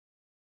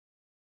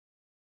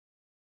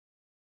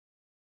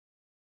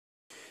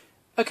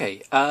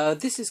Okay,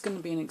 this is going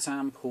to be an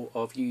example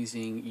of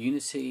using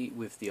Unity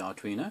with the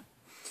Arduino.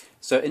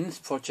 So in this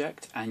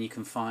project, and you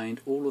can find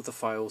all of the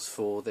files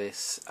for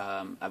this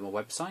at my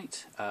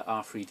website,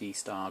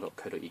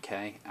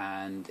 r3dstar.co.uk,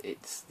 and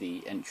it's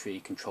the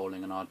entry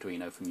controlling an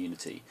Arduino from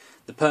Unity.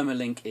 The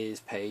permalink is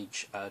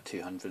page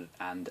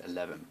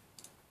 211.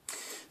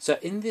 So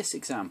in this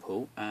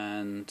example,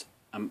 and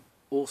I'm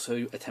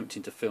also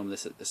attempting to film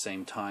this at the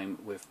same time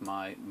with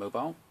my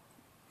mobile.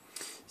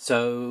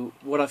 So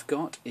what I've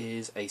got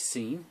is a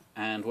scene,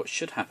 and what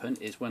should happen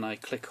is when I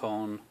click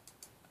on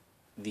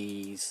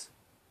these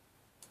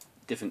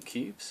different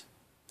cubes,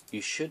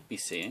 you should be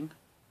seeing,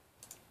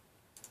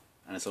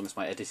 and as long as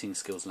my editing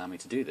skills allow me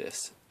to do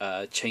this,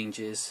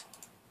 changes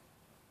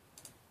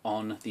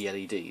on the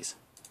LEDs.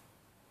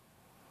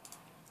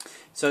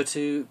 So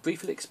to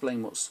briefly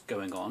explain what's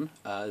going on,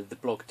 the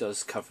blog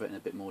does cover it in a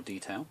bit more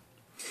detail,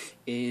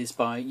 is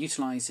by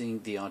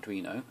utilising the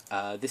Arduino.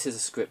 This is a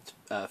script,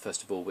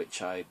 first of all,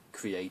 which I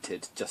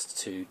created just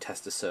to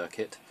test a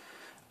circuit.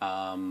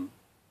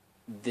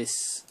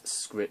 This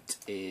script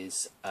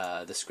is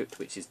the script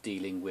which is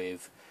dealing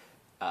with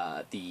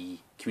the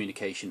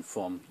communication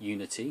from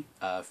Unity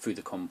through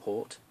the COM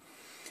port.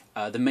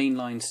 The main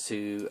lines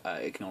to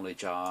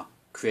acknowledge are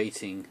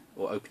creating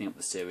or opening up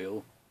the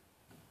serial,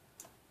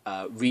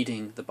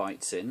 reading the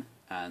bytes in,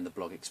 and the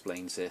blog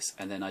explains this,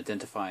 and then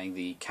identifying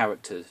the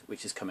character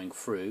which is coming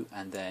through,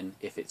 and then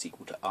if it's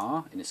equal to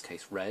R, in this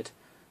case red,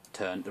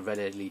 turn the red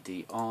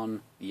LED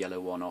on, the yellow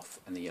one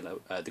off, and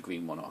the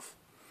green one off.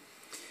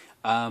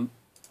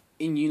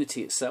 In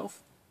Unity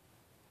itself,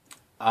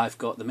 I've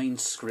got the main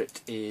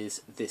script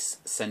is this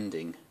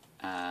sending,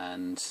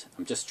 and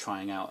I'm just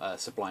trying out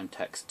Sublime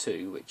Text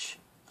 2, which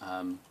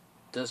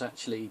does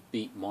actually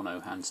beat mono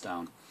hands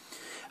down.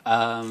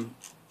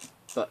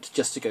 But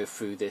just to go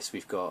through this,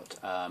 we've got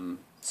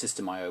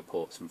system I/O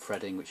ports and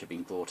threading which have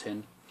been brought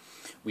in.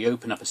 We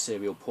open up a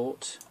serial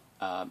port.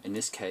 In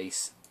this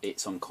case,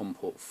 it's on COM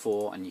port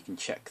 4, and you can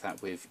check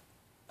that with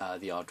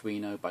the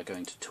Arduino by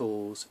going to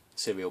Tools,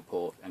 Serial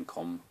Port, and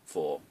COM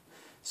 4.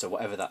 So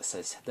whatever that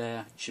says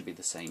there should be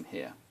the same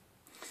here.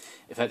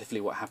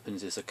 Effectively, what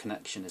happens is a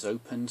connection is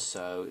opened.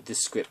 So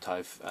this script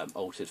I've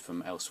altered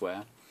from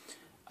elsewhere.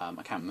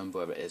 I can't remember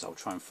where it is. I'll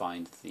try and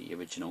find the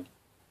original.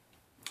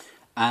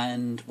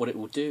 And what it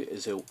will do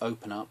is it will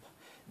open up.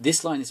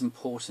 This line is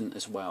important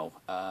as well.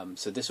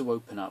 So this will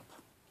open up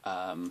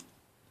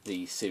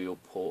the serial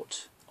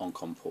port on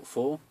COM port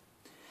 4,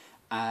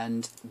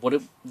 and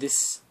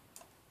this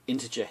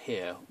integer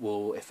here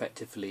will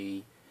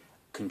effectively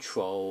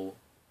control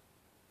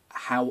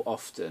how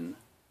often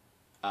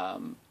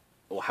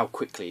or how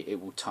quickly it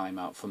will time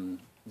out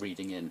from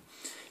reading in.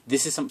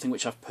 This is something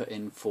which I've put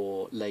in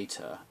for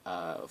later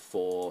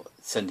for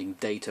sending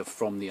data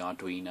from the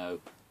Arduino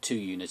to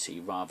Unity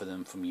rather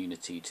than from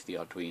Unity to the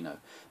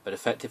Arduino. But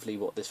effectively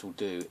what this will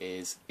do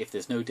is, if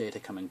there's no data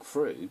coming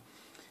through,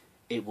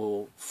 it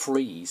will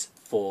freeze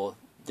for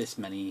this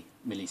many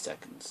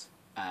milliseconds,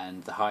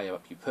 and the higher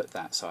up you put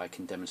that, so I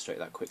can demonstrate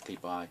that quickly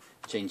by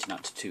changing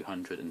that to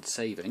 200 and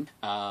saving,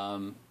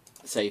 and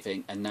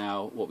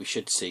now what we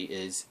should see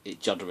is it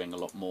juddering a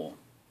lot more.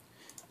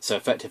 So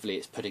effectively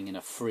it's putting in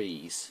a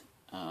freeze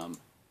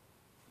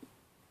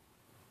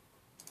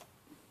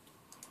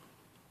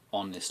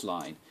on this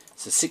line.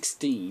 So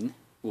 16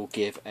 will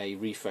give a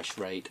refresh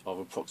rate of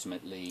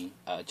approximately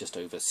just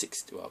over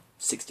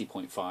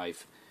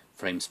 60.5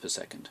 frames per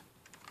second.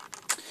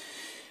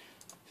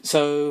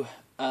 So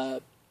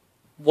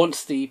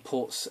once the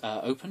port's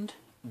opened,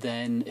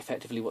 then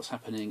effectively what's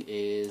happening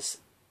is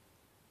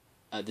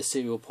the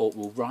serial port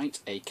will write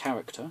a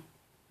character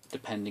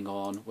depending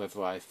on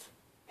whether I've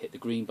hit the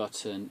green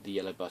button, the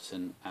yellow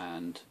button,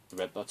 and the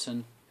red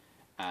button.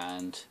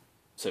 And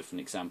so for an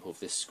example of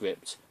this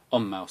script,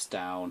 on mouse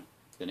down,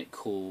 then it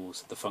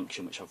calls the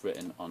function which I've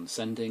written on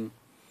sending,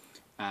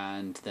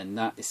 and then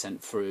that is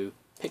sent through,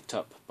 picked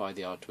up by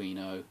the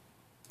Arduino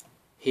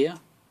here.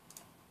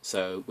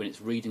 So when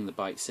it's reading the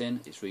bytes in,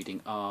 it's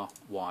reading R,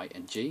 Y,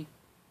 and G,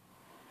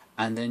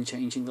 and then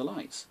changing the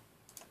lights.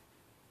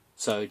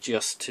 So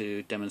just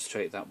to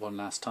demonstrate that one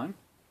last time.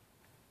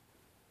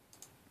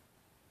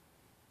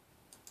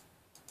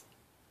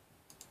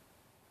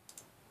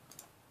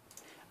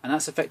 And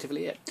that's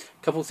effectively it.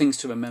 A couple of things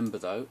to remember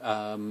though.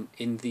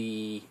 In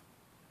the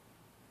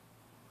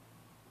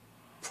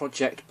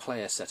project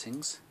player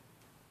settings,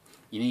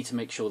 you need to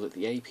make sure that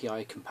the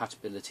API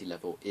compatibility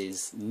level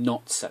is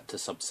not set to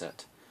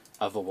subset.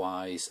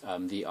 Otherwise,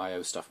 the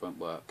I/O stuff won't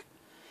work.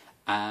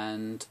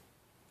 And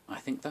I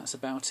think that's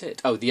about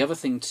it. Oh, the other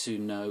thing to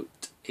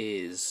note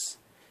is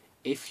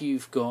if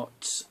you've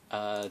got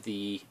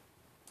the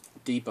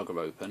debugger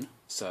open,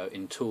 so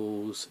in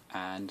Tools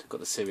and got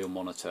the serial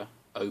monitor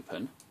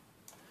open,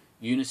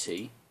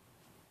 Unity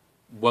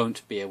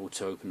won't be able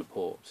to open the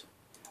port.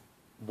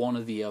 One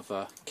or the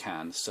other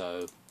can.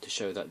 So to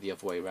show that the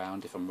other way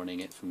around, if I'm running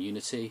it from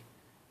Unity,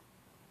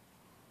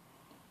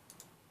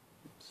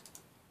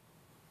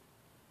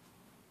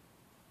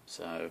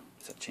 so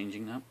is that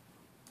changing now?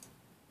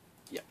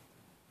 Yeah.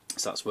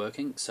 starts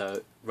working.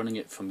 So running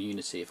it from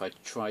Unity, if I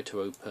try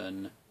to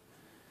open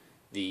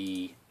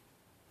the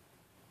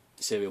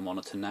serial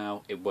monitor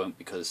now, it won't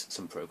because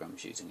some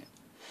program's using it.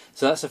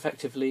 So that's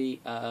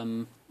effectively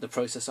the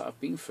process that I've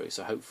been through,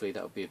 so hopefully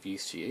that will be of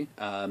use to you.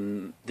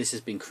 This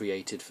has been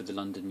created for the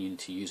London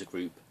Unity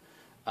Usergroup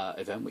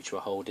event, which we're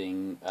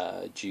holding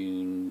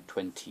June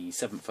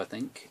 27th, I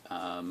think,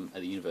 at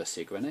the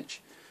University of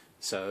Greenwich.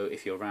 So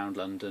if you're around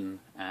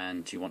London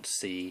and you want to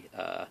see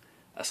a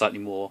slightly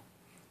more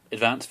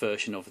advanced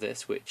version of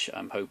this, which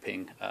I'm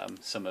hoping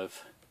some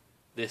of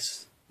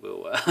this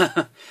will...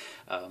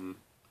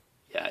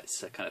 yeah,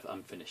 it's kind of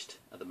unfinished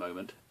at the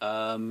moment.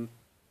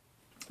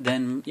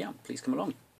 Then, yeah, please come along.